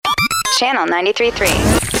Channel 93.3.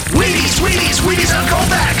 Weedies on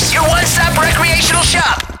Colfax, your one-stop recreational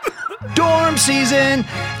shop. Dorm season!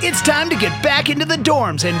 It's time to get back into the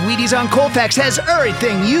dorms, and Weedies on Colfax has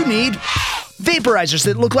everything you need. Vaporizers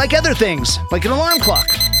that look like other things, like an alarm clock,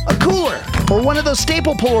 a cooler, or one of those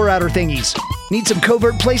staple puller outer thingies. Need some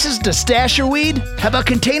covert places to stash your weed? How about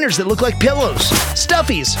containers that look like pillows,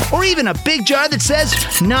 stuffies, or even a big jar that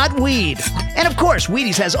says, not weed? And of course,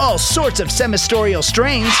 Weedies has all sorts of semistorial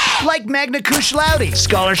strains, like Magna Kush Loudy,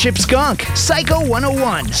 Scholarship Skunk, Psycho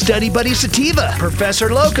 101, Study Buddy Sativa,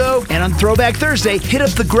 Professor Loco, and on Throwback Thursday, hit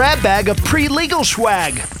up the grab bag of pre-legal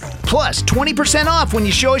swag. Plus, 20% off when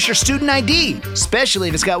you show us your student ID, especially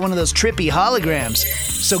if it's got one of those trippy holograms.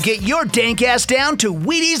 So get your dank ass down to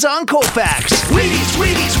Weedies on Colfax.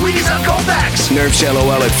 Weedies on Colfax. Nerf's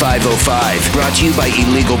LOL at 5:05. Brought to you by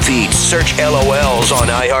Illegal Pete. Search LOLs on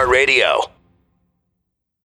iHeartRadio.